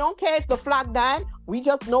 We don't care if the flock died. We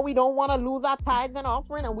just know we don't want to lose our tithes and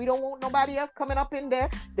offering, and we don't want nobody else coming up in there.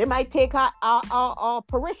 They might take our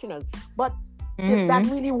parishioners. But is that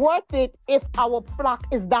really worth it if our flock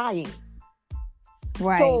is dying?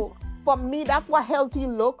 Right. So for me, that's what healthy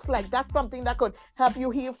looks like. That's something that could help you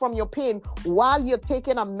heal from your pain while you're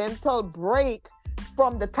taking a mental break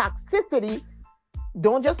from the toxicity.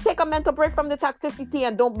 Don't just take a mental break from the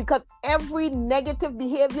toxicity because every negative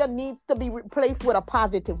behavior needs to be replaced with a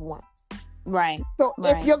positive one. Right. So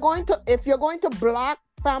if you're going to block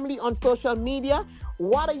family on social media,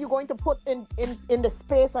 what are you going to put in the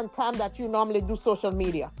space and time that you normally do social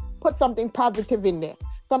media? Put something positive in there.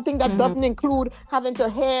 Something that Mm-hmm. doesn't include having to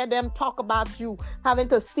hear them talk about you, having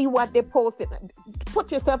to see what they posted. Put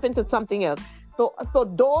yourself into something else. So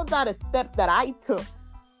those are the steps that I took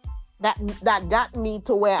that got me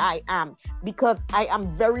to where I am, because I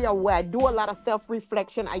am very aware. I do a lot of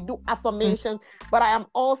self-reflection. I do affirmations, but I am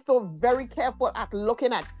also very careful at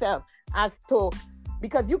looking at self as to,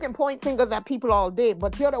 because you can point fingers at people all day,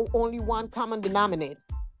 but you're the only one common denominator.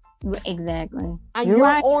 Exactly. And You're you're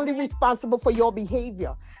right. only responsible for your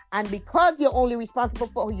behavior. And because you're only responsible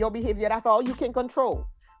for your behavior, that's all you can control.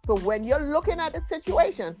 So when you're looking at the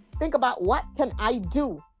situation, think about, what can I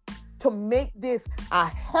do to make this a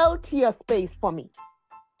healthier space for me?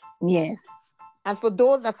 Yes. And so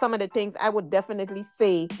those are some of the things I would definitely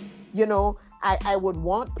say. I would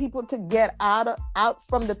want people to get out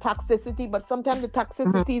from the toxicity, but sometimes the Mhm.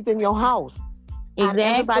 toxicity is in your house and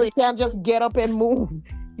everybody Exactly. can't just get up and move.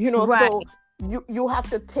 So Right. you have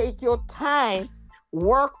to take your time,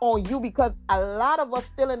 work on you, because a lot of us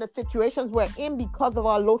still in the situations we're in because of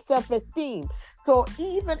our low self-esteem. So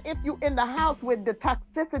even if you in the house with the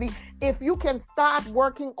toxicity, if you can start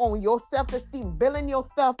working on your self-esteem, building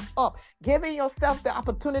yourself up, giving yourself the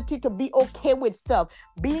opportunity to be okay with self,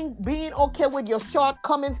 being okay with your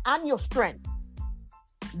shortcomings and your strengths,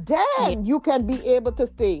 Yeah. then you can be able to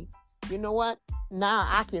say, you know what? Now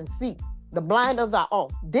I can see the blinders are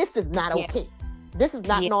off. This is not Yeah. okay. This is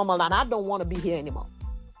not Yeah. normal, and I don't want to be here anymore.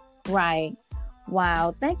 Right.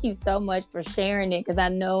 Wow. Thank you so much for sharing it, because I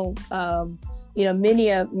know, many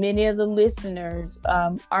of the listeners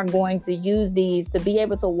are going to use these to be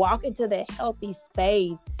able to walk into that healthy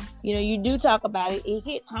space. You do talk about it. It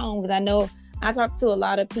hits home, because I know I talk to a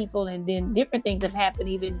lot of people, and then different things have happened,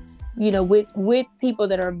 even with people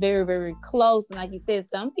that are very, very close. And like you said,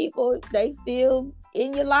 some people, they still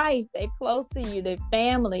in your life, they're close to you, they're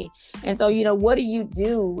family. And so, what do you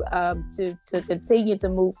do to continue to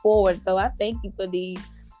move forward? So I thank you for these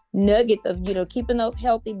nuggets of, keeping those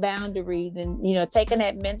healthy boundaries, and, taking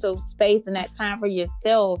that mental space and that time for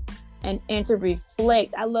yourself, and to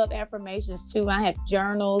reflect. I love affirmations too. I have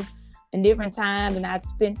journals and different times, and I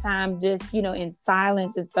spend time just, in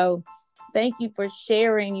silence. And so thank you for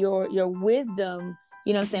sharing your wisdom,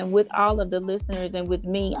 what I'm saying, with all of the listeners and with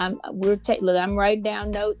me. I'm writing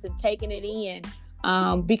down notes and taking it in,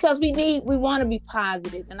 because we want to be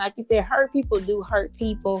positive. And like you said, hurt people do hurt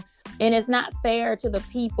people, and it's not fair to the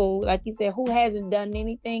people, like you said, who hasn't done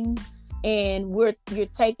anything, and you're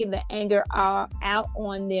taking the anger out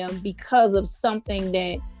on them because of something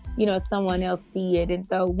that someone else did. And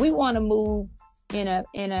so we want to move in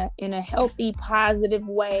a healthy, positive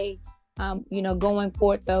way, going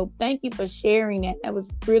forward. So thank you for sharing that. That was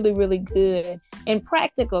really, really good and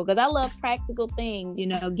practical, because I love practical things,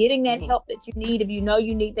 getting that help that you need. If you know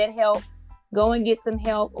you need that help, go and get some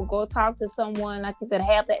help, or go talk to someone. Like you said,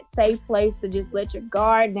 have that safe place to just let your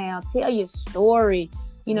guard down, tell your story,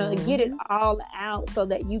 get it all out, so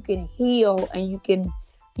that you can heal, and you can,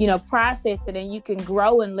 process it, and you can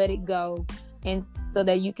grow and let it go, and so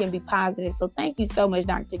that you can be positive. So thank you so much,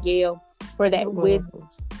 Dr. Gail, for that wisdom.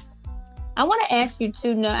 I want to ask you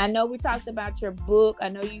too. I know we talked about your book. I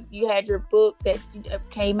know you had your book that you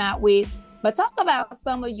came out with, but talk about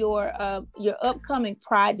some of your upcoming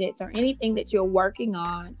projects, or anything that you're working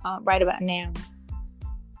on right about now.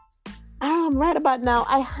 Right about now,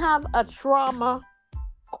 I have a trauma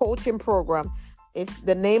coaching program.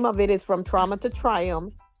 The name of it is From Trauma to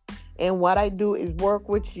Triumph. And what I do is work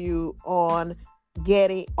with you on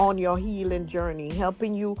getting on your healing journey,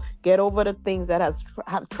 helping you get over the things that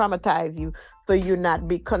have traumatized you, so you're not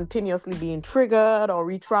be continuously being triggered or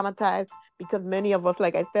re-traumatized. Because many of us,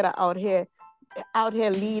 like I said, are out here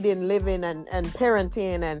leading, living, and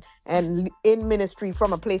parenting, and in ministry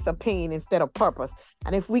from a place of pain instead of purpose.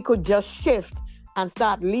 And if we could just shift and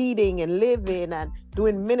start leading and living and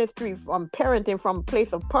doing ministry from parenting from a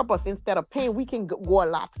place of purpose instead of pain, we can go a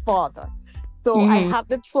lot farther. So I have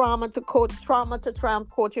the Trauma to Triumph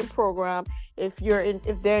coaching program. If you're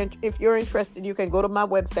interested, you can go to my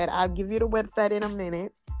website. I'll give you the website in a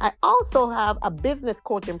minute. I also have a business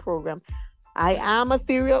coaching program. I am a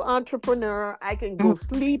serial entrepreneur. I can go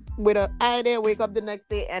sleep with an idea, wake up the next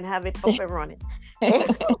day, and have it up and running.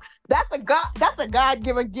 And so that's a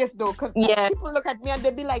God-given gift, though, because people look at me and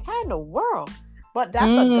they be like, "How in the world?" But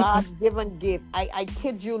that's a God-given gift. I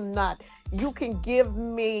kid you not. You can give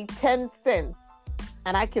me 10 cents,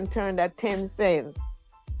 and I can turn that 10 cents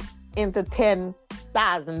into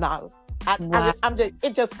 $10,000. Wow.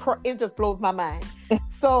 It just blows my mind.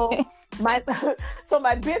 So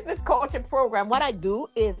my business coaching program, what I do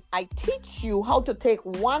is I teach you how to take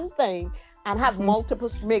one thing and have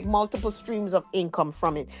Mm. make multiple streams of income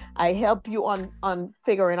from it. I help you on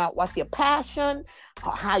figuring out what's your passion,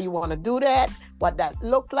 how you want to do that, what that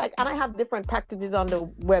looks like. And I have different packages on the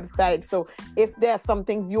website. So if there's some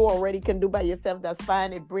things you already can do by yourself, that's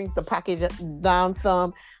fine. It brings the package down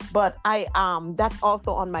some. But I that's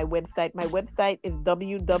also on my website. My website is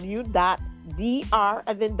www.dr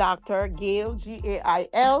as in Dr. Gail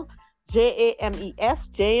Gail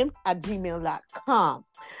James at gmail.com.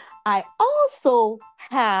 I also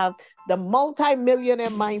have the Multi-Millionaire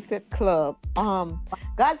Mindset Club.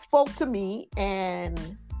 God spoke to me,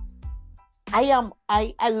 and I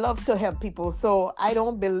love to help people. So I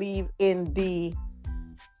don't believe in the,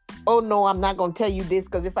 oh no, I'm not gonna tell you this,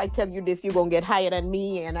 because if I tell you this, you're gonna get higher than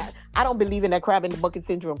me. And I don't believe in that crab in the bucket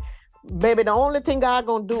syndrome. Baby, the only thing God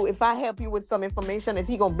gonna do if I help you with some information is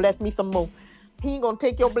he gonna bless me some more. He ain't gonna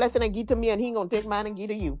take your blessing and give to me, and he ain't gonna take mine and give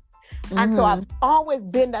to you. And so I've always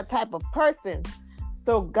been that type of person.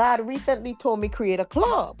 So God recently told me create a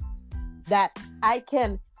club that I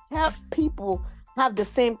can help people have the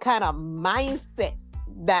same kind of mindset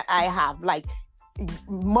that I have, like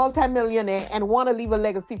multimillionaire, and want to leave a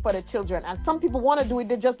legacy for the children. And some people want to do it,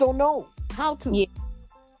 they just don't know how to. Yeah.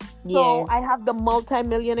 So Yes. I have the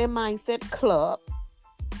Multimillionaire Mindset Club,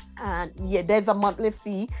 and yeah, there's a monthly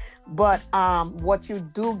fee. But what you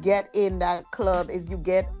do get in that club is you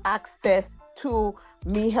get access to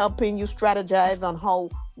me helping you strategize on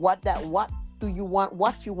what do you want,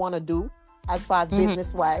 what you want to do as far as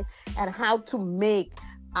business wise, and how to make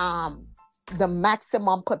the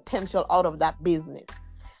maximum potential out of that business.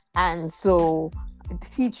 And so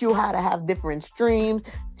teach you how to have different streams,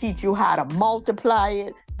 teach you how to multiply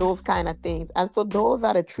it, those kind of things. And so those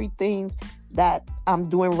are the three things that I'm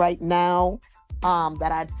doing right now.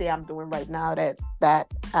 That I'd say I'm doing right now that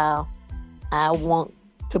I want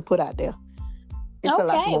to put out there. It's a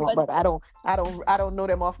lot more, but I don't know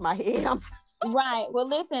them off my head. Right. Well,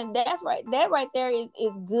 listen, that's right. That right there is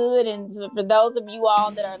good. And so for those of you all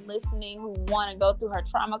that are listening who want to go through her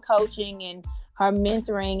trauma coaching and her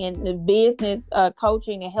mentoring and the business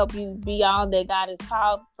coaching to help you be all that God has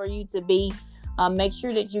called for you to be, make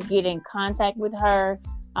sure that you get in contact with her.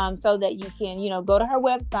 So that you can, go to her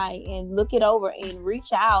website and look it over and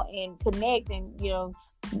reach out and connect and,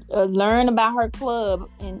 learn about her club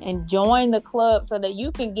and join the club so that you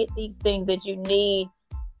can get these things that you need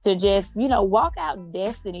to just, walk out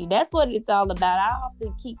destiny. That's what it's all about. I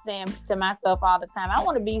often keep saying to myself all the time, I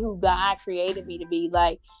want to be who God created me to be.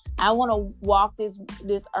 Like, I want to walk this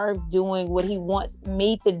earth doing what he wants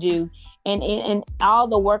me to do and all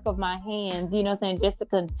the work of my hands, just to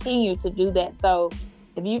continue to do that. So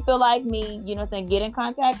if you feel like me, get in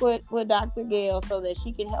contact with Dr. Gail so that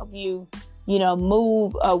she can help you,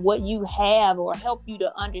 move what you have or help you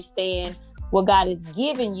to understand what God has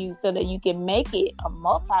given you so that you can make it a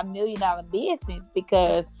multi-million-dollar business,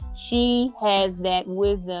 because she has that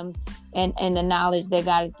wisdom and the knowledge that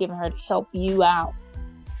God has given her to help you out.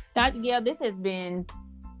 Dr. Gail, this has been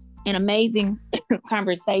an amazing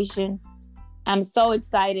conversation. I'm so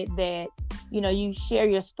excited that, you share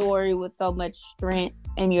your story with so much strength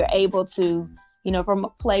and you're able to, from a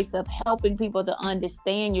place of helping people to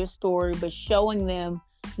understand your story, but showing them,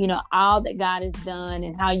 all that God has done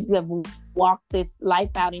and how you have walked this life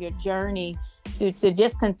out in your journey to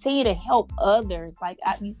just continue to help others. Like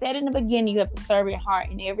you said in the beginning, you have to serve your heart,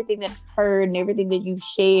 and everything that I've heard and everything that you've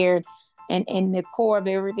shared and the core of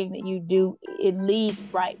everything that you do, it leads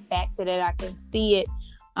right back to that. I can see it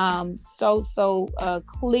so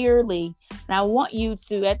clearly. And I want you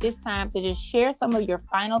to, at this time, to just share some of your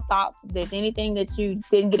final thoughts. If there's anything that you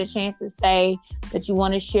didn't get a chance to say that you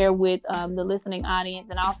want to share with the listening audience,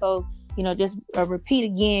 and also, just repeat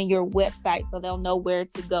again your website so they'll know where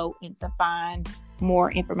to go and to find more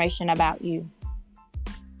information about you.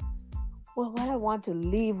 Well, what I want to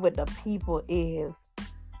leave with the people is,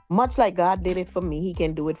 much like God did it for me, he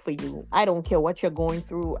can do it for you. I don't care what you're going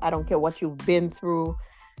through. I don't care what you've been through.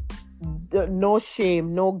 No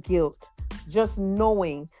shame, no guilt. Just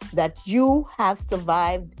knowing that you have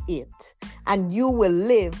survived it and you will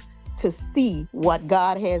live to see what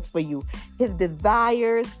God has for you. His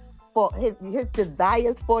desires for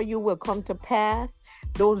you will come to pass.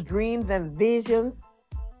 Those dreams and visions,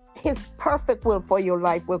 his perfect will for your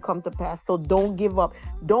life will come to pass. So don't give up.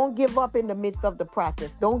 Don't give up in the midst of the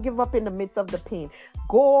process. Don't give up in the midst of the pain.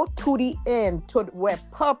 Go to the end, to where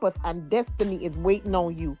purpose and destiny is waiting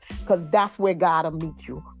on you, because that's where God will meet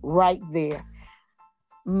you, right there.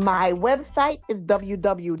 My website is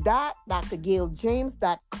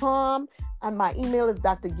www.drgailjames.com, and my email is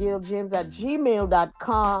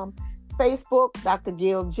drgailjames@gmail.com. Facebook, Dr.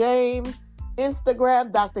 Gail James.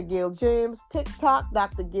 Instagram, Dr. Gail James, TikTok,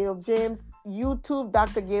 Dr. Gail James, YouTube,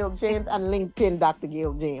 Dr. Gail James, and LinkedIn, Dr.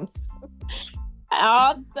 Gail James.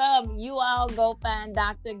 Awesome. You all go find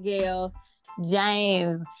Dr. Gail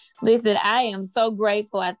James. Listen, I am so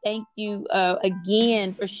grateful. I thank you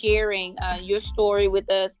again for sharing your story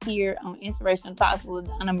with us here on Inspirational Talks with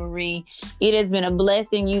Donna Marie. It has been a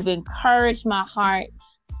blessing. You've encouraged my heart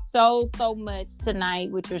so much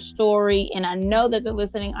tonight with your story. And I know that the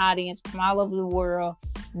listening audience from all over the world,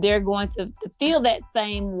 they're going to feel that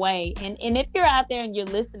same way. And if you're out there and you're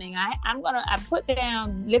listening, I put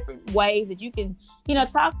down different ways that you can,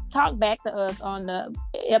 talk back to us on the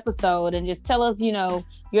episode and just tell us,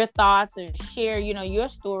 your thoughts and share, your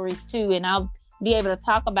stories too. And I'll be able to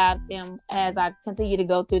talk about them as I continue to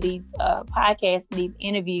go through these podcasts, these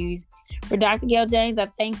interviews. For Dr. Gail James, I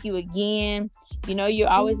thank you again. You're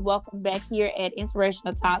always welcome back here at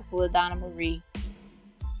Inspirational Talks with Donna Marie.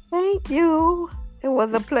 Thank you. It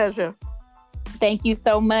was a pleasure. Thank you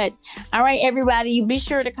so much. All right, everybody, you be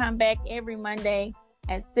sure to come back every Monday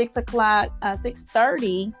at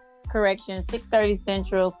 6:30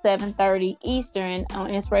 Central, 7:30 Eastern on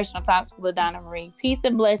Inspirational Talks with Donna Marie. Peace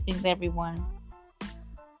and blessings, everyone.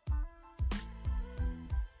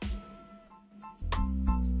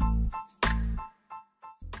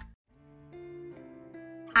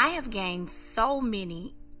 I have gained so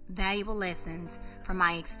many valuable lessons from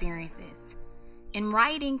my experiences. In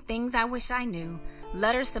writing Things I Wish I Knew,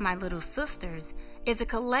 Letters to My Little Sisters is a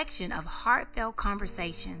collection of heartfelt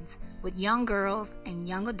conversations with young girls and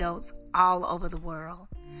young adults all over the world,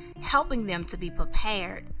 helping them to be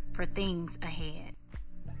prepared for things ahead.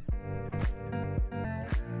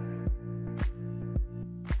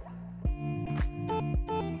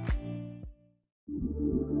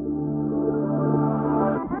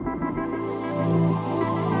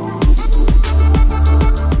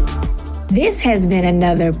 This has been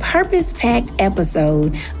another purpose-packed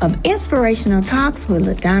episode of Inspirational Talks with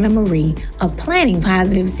LaDonna Marie, a Planting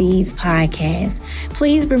Positive Seeds podcast.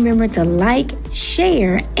 Please remember to like,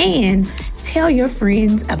 share, and tell your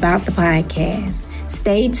friends about the podcast.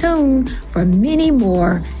 Stay tuned for many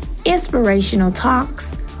more Inspirational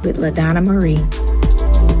Talks with LaDonna Marie.